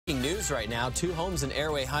News right now. 2 homes in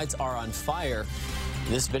Airway Heights are on fire.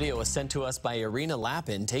 This video was sent to us by Irina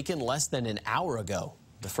Lappin, taken less than an hour ago.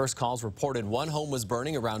 The first calls reported 1 home was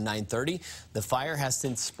burning around 9:30. The fire has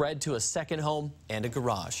since spread to a second home and a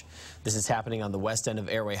garage. This is happening on the west end of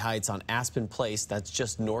Airway Heights on Aspen Place. That's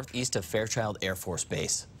just northeast of Fairchild Air Force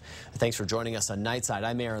Base. Thanks for joining us on Nightside.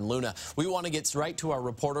 I'm Aaron Luna. We want to get right to our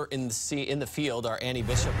reporter in the field. Our Annie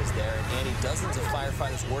Bishop is there. And Annie, dozens of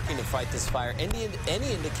firefighters working to fight this fire.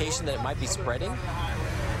 Any indication that it might be spreading?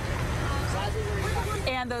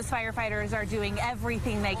 And those firefighters are doing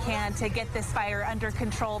everything they can to get this fire under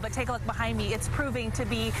control. But take a look behind me. It's proving to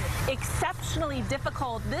be exceptionally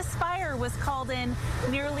difficult. This fire was called in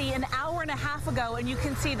nearly an hour and a half ago, and you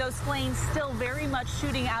can see those flames still very much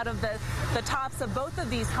shooting out of the tops of both of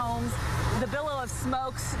these homes. The billow of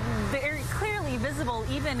smoke's very clearly visible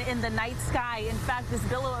even in the night sky. In fact, this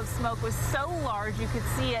billow of smoke was so large you could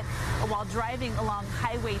see it while driving along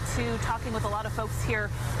Highway 2, talking with a lot of folks here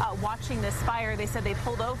watching this fire. They said they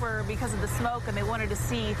pulled over because of the smoke and they wanted to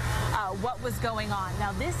see what was going on.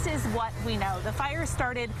 Now, this is what we know. The fire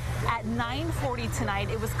started at 9:40 tonight.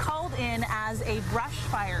 It was called in as a brush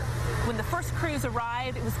fire. When the first crews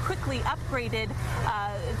arrived, it was quickly upgraded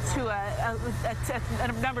to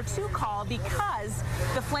a number 2 call because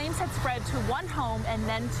the flames had spread to one home and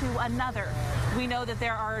then to another. We know that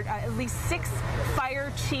there are at least 6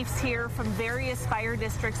 fire chiefs here from various fire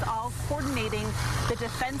districts, all coordinating the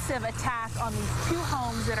defensive attack on these 2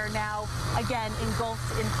 homes that are now, again,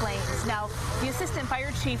 engulfed in flames. Now, the Assistant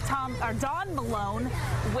Fire Chief, Don Malone,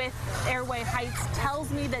 with Airway Heights, tells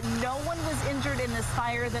me that no one was injured in this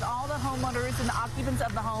fire, that all the homeowners and the occupants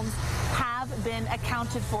of the homes have been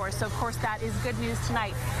accounted for. So, of course, that is good news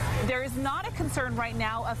tonight. There is not a concern right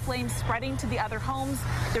now of flames spreading to the other homes.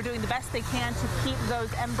 They're doing the best they can to keep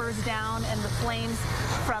those embers down and the flames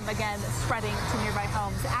from, again, spreading to nearby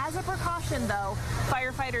homes. As a precaution, though,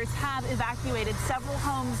 firefighters have evacuated several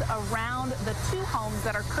homes around the 2 homes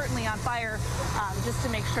that are currently on fire, just to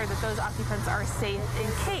make sure that those occupants are safe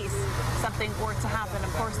in case something were to happen.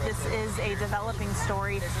 Of course, this is a developing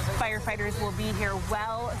story. Firefighters will be here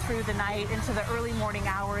well through the night into the early morning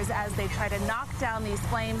hours as they try to knock down these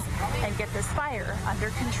flames and get this fire under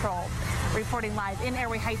control. Reporting live in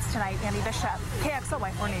Airway Heights tonight, Annie Bishop,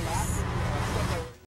 KXLY4 News.